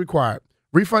 deposit required.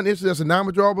 Refund issued as a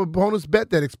non-withdrawable bonus bet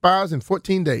that expires in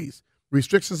 14 days.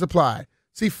 Restrictions apply.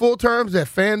 See full terms at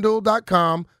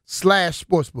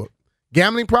FanDuel.com/sportsbook.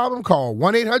 Gambling problem? Call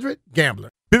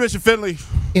 1-800-GAMBLER. B. Mitchell Finley.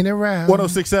 In and around.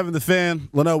 106.7 The Fan.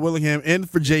 Linnell Willingham in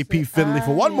for JP Finley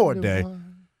for one more day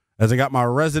as I got my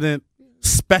resident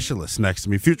specialist next to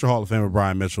me, future Hall of Famer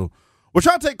Brian Mitchell. We're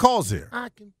trying to take calls here.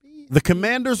 The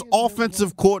Commanders'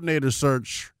 offensive coordinator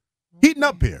search heating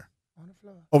up here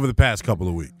over the past couple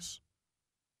of weeks.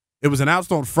 It was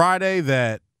announced on Friday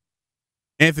that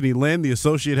Anthony Lynn, the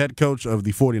associate head coach of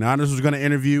the 49ers, was going to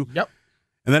interview. Yep.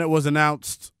 And then it was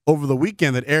announced over the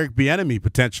weekend that Eric Bieniemy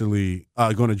potentially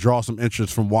going to draw some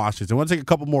interest from Washington. I want to take a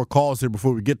couple more calls here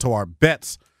before we get to our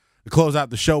bets to close out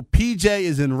the show. PJ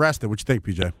is in Reston. What you think,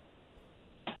 PJ?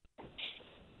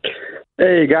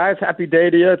 Hey, guys. Happy day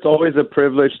to you. It's always a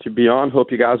privilege to be on.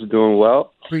 Hope you guys are doing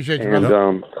well. Appreciate you,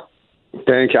 brother.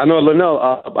 Thank you. I know, Linnell,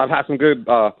 I've had some good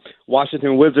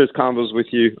Washington Wizards combos with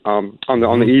you on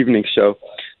the evening show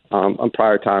on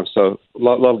prior time. So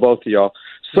love both of y'all.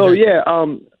 So,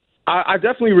 I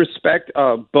definitely respect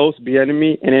both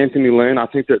Bieniemy and Anthony Lynn. I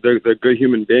think that they're good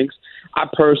human beings. I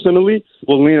personally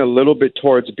will lean a little bit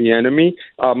towards Bieniemy.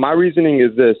 My reasoning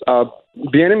is this.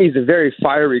 Bieniemy is a very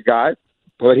fiery guy,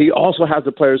 but he also has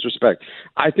the players' respect.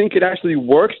 I think it actually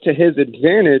works to his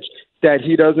advantage that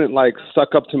he doesn't,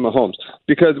 suck up to Mahomes.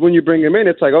 Because when you bring him in,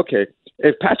 it's like, okay,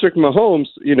 if Patrick Mahomes,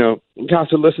 has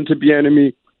to listen to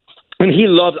Bieniemy, and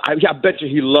I bet you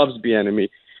he loves Bieniemy.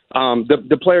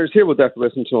 The players here will definitely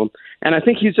listen to him. And I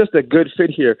think he's just a good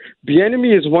fit here.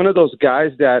 Bieniemy is one of those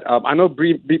guys that I know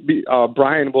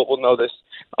Brian will know this.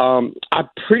 I'm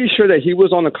pretty sure that he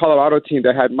was on the Colorado team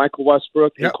that had Michael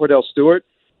Westbrook and Cordell Stewart.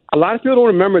 A lot of people don't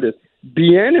remember this.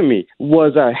 Bieniemy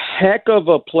was a heck of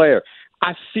a player.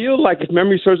 I feel like, if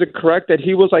memory serves it correct, that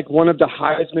he was like one of the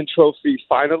Heisman Trophy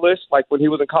finalists, like when he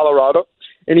was in Colorado,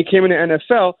 and he came in the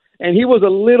NFL, and he was a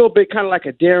little bit kind of like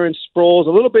a Darren Sproles, a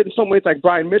little bit in some ways like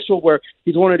Brian Mitchell, where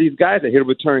he's one of these guys that he'll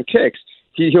return kicks.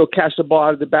 He'll catch the ball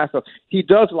out of the backfield. He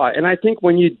does a lot. And I think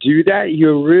when you do that,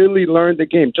 you really learn the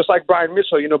game. Just like Brian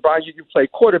Mitchell, Brian, you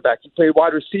played quarterback, you played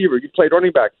wide receiver, you played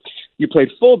running back, you played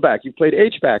fullback, you played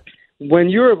H-back. When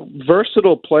you're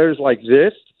versatile players like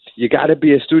this, you got to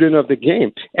be a student of the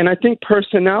game. And I think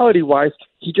personality-wise,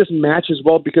 he just matches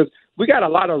well because we got a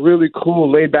lot of really cool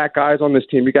laid-back guys on this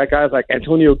team. We got guys like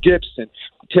Antonio Gibson,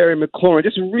 Terry McLaurin,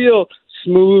 just real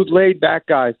smooth, laid-back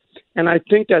guys. And I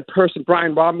think that person,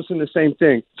 Brian Robinson, the same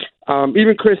thing.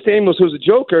 Even Chris Samuels, who's a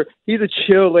joker, he's a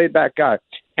chill, laid-back guy.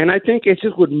 And I think it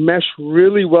just would mesh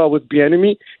really well with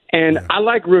Bieniemy. And I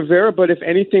like Rivera, but if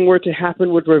anything were to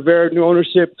happen with Rivera, new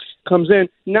ownership comes in,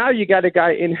 now you got a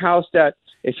guy in-house that,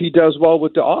 if he does well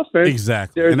with the offense.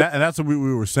 Exactly. And that's what we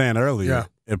were saying earlier.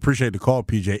 Yeah. Appreciate the call,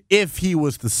 PJ. If he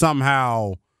was to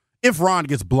somehow, if Ron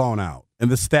gets blown out and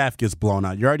the staff gets blown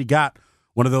out, you already got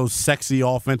one of those sexy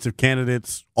offensive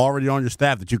candidates already on your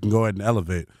staff that you can go ahead and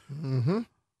elevate. Mm-hmm.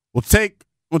 We'll take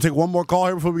one more call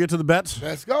here before we get to the bets.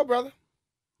 Let's go, brother.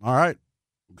 All right.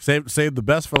 Save the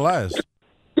best for last.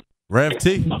 Rev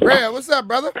T. Rev, what's up,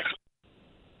 brother?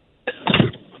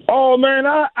 Oh, man,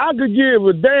 I could give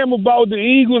a damn about the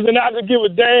Eagles, and I could give a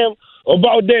damn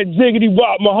about that Jiggity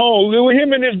Bop Mahomes.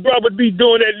 Him and his brother be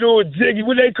doing that little jiggy,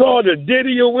 what they call the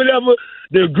ditty or whatever,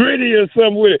 the gritty or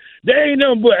something with it. They ain't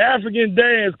nothing but African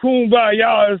dance,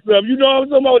 kumbaya and stuff. You know what I'm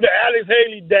talking about, the Alex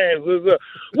Haley dances.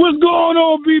 What's going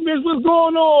on, B-Miss? What's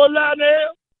going on,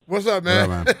 Lionel? What's up,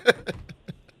 man?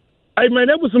 Hey, man,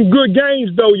 that was some good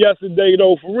games, though, yesterday,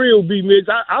 though, for real, B-Miss.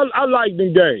 I like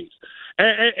them games.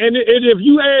 And if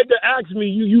you had to ask me,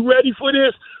 you ready for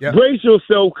this? Yeah. Brace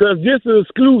yourself, because this is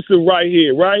exclusive right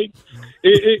here, right?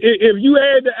 If you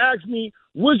had to ask me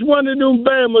which one of them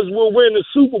Bammers will win the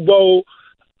Super Bowl,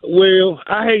 well,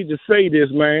 I hate to say this,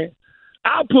 man.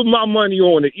 I put my money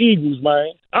on the Eagles,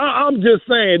 man. I'm just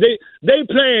saying, they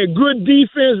playing good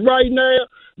defense right now.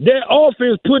 Their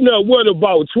offense putting up,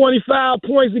 about 25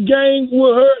 points a game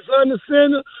with Hurts under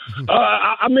center?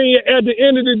 I mean, at the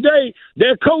end of the day,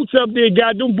 their coach up there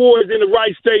got them boys in the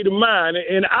right state of mind,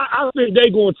 and I think they're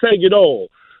going to take it all.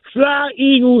 Fly,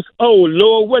 Eagles, oh,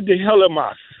 Lord, what the hell am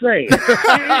I saying?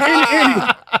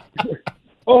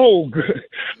 Oh, good.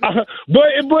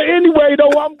 But anyway,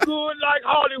 though, I'm good like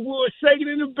Hollywood, shaking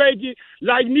in the bacon,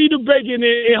 like Nita Bacon,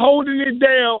 and holding it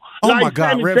down. Oh, like my God,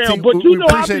 Sammy Rev Town. T, But we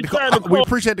appreciate the call. We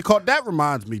appreciate the call. That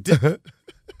reminds me.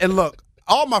 And look,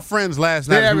 all my friends last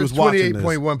night who was watching this.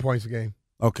 28.1 points a game.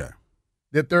 Okay.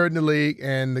 They're third in the league,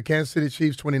 and the Kansas City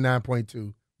Chiefs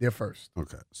 29.2. They're first.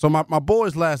 Okay. So my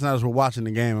boys last night as we're watching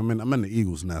the game, I'm in the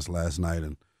Eagles nest last night,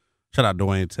 and shout out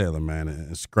Dwayne Taylor, man,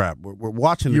 and Scrap. We're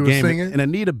watching the game, and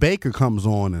Anita Baker comes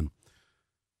on, and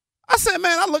I said,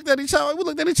 man, we looked at each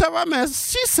other, man,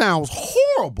 she sounds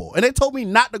horrible. And they told me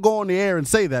not to go on the air and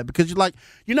say that because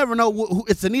you never know who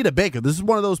it's Anita Baker. This is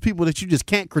one of those people that you just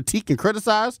can't critique and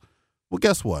criticize. Well,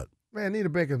 guess what? Man, Anita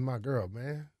Baker's my girl,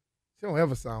 man. She don't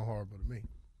ever sound horrible to me.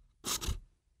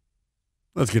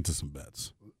 Let's get to some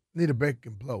bets. Anita Baker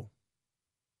can blow.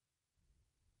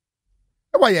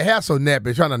 That's why your hair so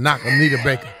nappy trying to knock Anita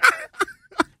Baker.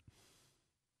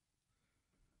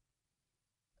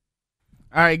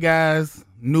 All right, guys.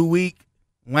 New week.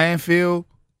 Landfill.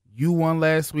 You won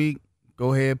last week.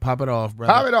 Go ahead. Pop it off,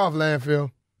 brother. Pop it off,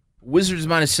 Landfill. Wizards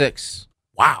 -6.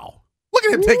 Wow. Look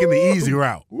at him taking the easy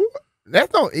route.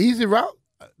 That's no easy route.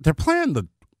 They're playing the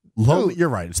low. You're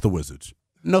right. It's the Wizards.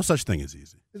 No such thing as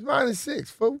easy. It's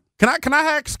 -6, fool. Can I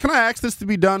ask this to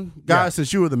be done, guys?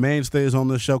 Since you were the mainstays on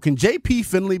this show, can JP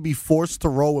Finley be forced to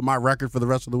roll with my record for the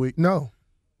rest of the week? No.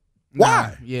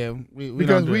 Why? Yeah,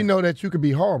 because we know that you could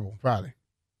be horrible. Probably.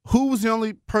 Who was the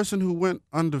only person who went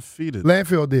undefeated?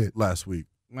 Landfill did last week.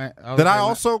 Did I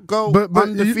also go but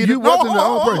undefeated? You wasn't the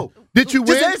only person. Did you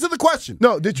win? Just answer the question.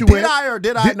 No, did you win? Did I or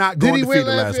did I not go undefeated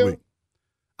last week?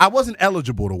 I wasn't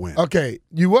eligible to win. Okay,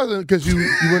 you wasn't because you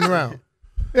weren't around.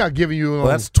 They're not giving you. Well,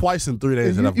 that's twice in 3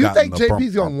 days that I've gotten. You think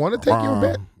JP's gonna want to take your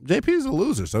bet? JP's a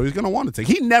loser, so he's gonna want to take.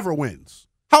 He never wins.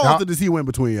 How often does he win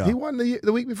between y'all? He won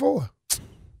the week before.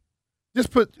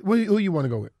 Just put who you want to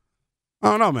go with. I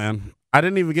don't know, man. I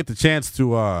didn't even get the chance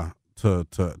to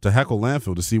heckle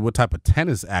Landfill to see what type of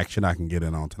tennis action I can get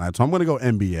in on tonight. So I'm gonna go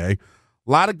NBA.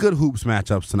 A lot of good hoops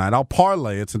matchups tonight. I'll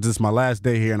parlay it since it's my last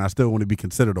day here and I still want to be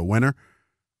considered a winner.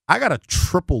 I got a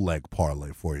triple leg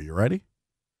parlay for you. You ready?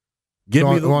 We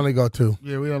only go 2.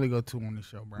 Yeah, we only go 2 on the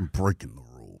show, bro. I'm breaking the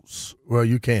rules. Well,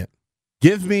 you can't.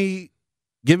 Give me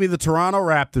the Toronto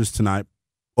Raptors tonight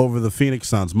over the Phoenix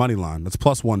Suns money line. That's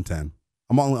plus 110.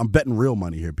 I'm betting real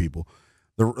money here, people.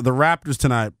 The Raptors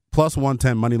tonight plus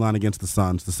 110 money line against the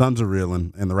Suns. The Suns are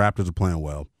reeling, and the Raptors are playing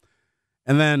well.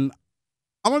 And then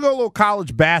I'm gonna go a little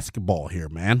college basketball here,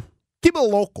 man. Keep it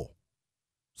local.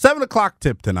 7:00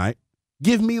 tip tonight.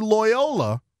 Give me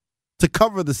Loyola to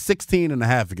cover the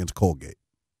 16.5 against Colgate.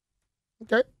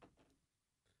 Okay.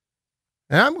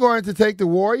 And I'm going to take the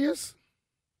Warriors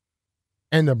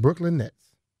and the Brooklyn Nets.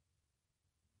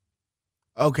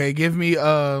 Okay, give me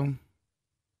I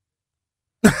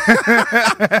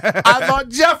thought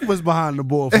Jeff was behind the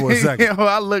ball for a second.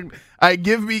 I looked.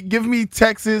 Give me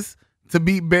Texas to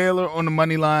beat Baylor on the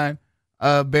money line.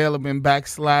 Baylor been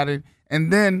backsliding,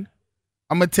 and then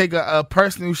I'm gonna take a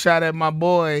personal shot at my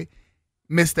boy,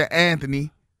 Mr.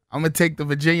 Anthony. I'm gonna take the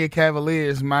Virginia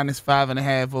Cavaliers minus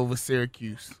 5.5 over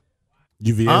Syracuse.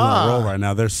 UVA on a roll right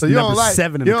now. They're number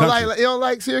 7 in the country. You don't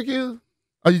like Syracuse?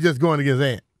 Or you just going against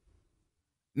Ant?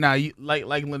 Nah, you like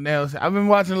Linnell said. I've been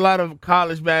watching a lot of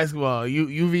college basketball.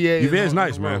 UVA is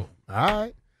nice, man. All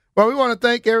right. Well, we want to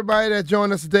thank everybody that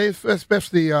joined us today,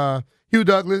 especially Hugh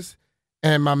Douglas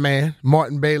and my man,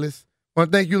 Martin Bayless. I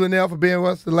want to thank you, Linnell, for being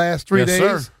with us the last 3 days.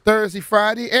 Sir. Thursday,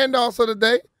 Friday, and also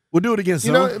today. We'll do it again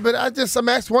soon. But I'm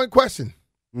asked one question.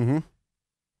 Mm-hmm.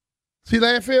 See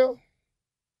Landfill?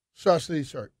 Short sleeve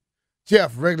shirt.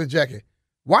 Jeff, regular jacket.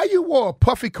 Why you wore a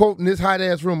puffy coat in this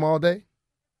hot-ass room all day?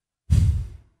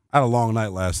 I had a long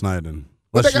night last night. And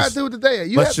what they got to do with today?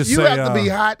 You have to be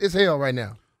hot as hell right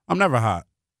now. I'm never hot.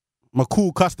 I'm a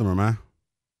cool customer, man.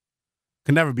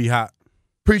 Can never be hot.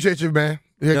 Appreciate you, man.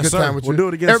 We had a good time with you. We'll do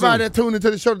it again Everybody soon. that tuned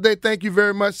into the show today, thank you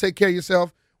very much. Take care of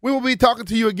yourself. We will be talking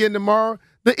to you again tomorrow.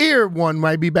 The ear one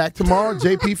might be back tomorrow.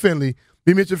 JP Finley.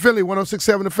 Be Mitchell Finley,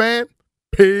 106.7 The Fan.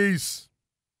 Peace.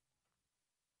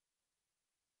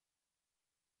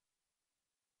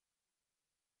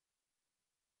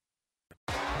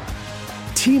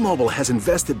 T-Mobile has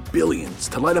invested billions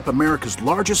to light up America's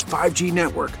largest 5G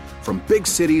network, from big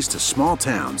cities to small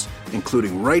towns,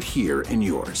 including right here in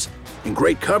yours. And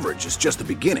great coverage is just the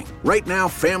beginning. Right now,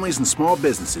 families and small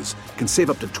businesses can save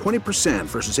up to 20%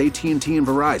 versus AT&T and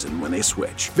Verizon when they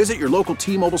switch. Visit your local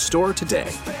T-Mobile store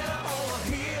today.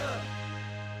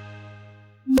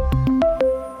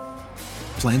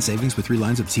 Plan savings with 3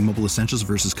 lines of T-Mobile Essentials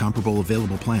versus comparable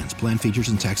available plans. Plan features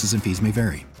and taxes and fees may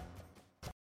vary.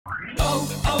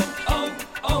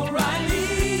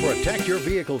 Protect your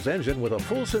vehicle's engine with a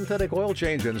full synthetic oil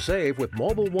change and save with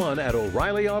Mobil 1 at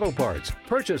O'Reilly Auto Parts.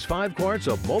 Purchase 5 quarts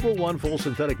of Mobil 1 full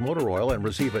synthetic motor oil and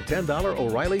receive a $10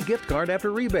 O'Reilly gift card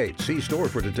after rebate. See store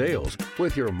for details.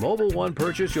 With your Mobil 1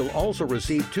 purchase, you'll also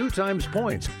receive 2 times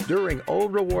points during O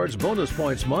Rewards Bonus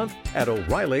Points Month at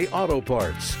O'Reilly Auto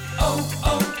Parts.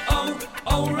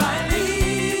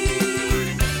 O'Reilly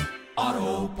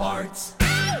Auto Parts.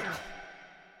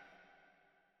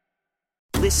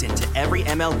 Listen to every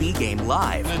MLB game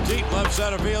live. In the deep left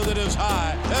center field, it is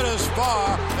high, it is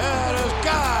far, it is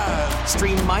gone.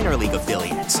 Stream minor league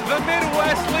affiliates. The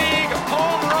Midwest League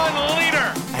home run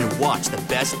leader. And watch the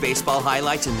best baseball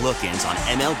highlights and look-ins on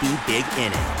MLB Big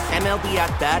Inning. MLB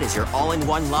At Bat is your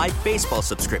all-in-one live baseball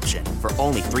subscription for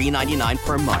only $3.99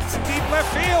 per month. Deep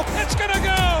left field, it's gonna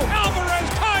go. Alvarez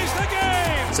ties the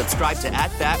game. Subscribe to At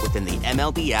Bat within the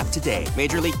MLB app today.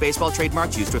 Major League Baseball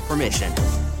trademarks used with permission.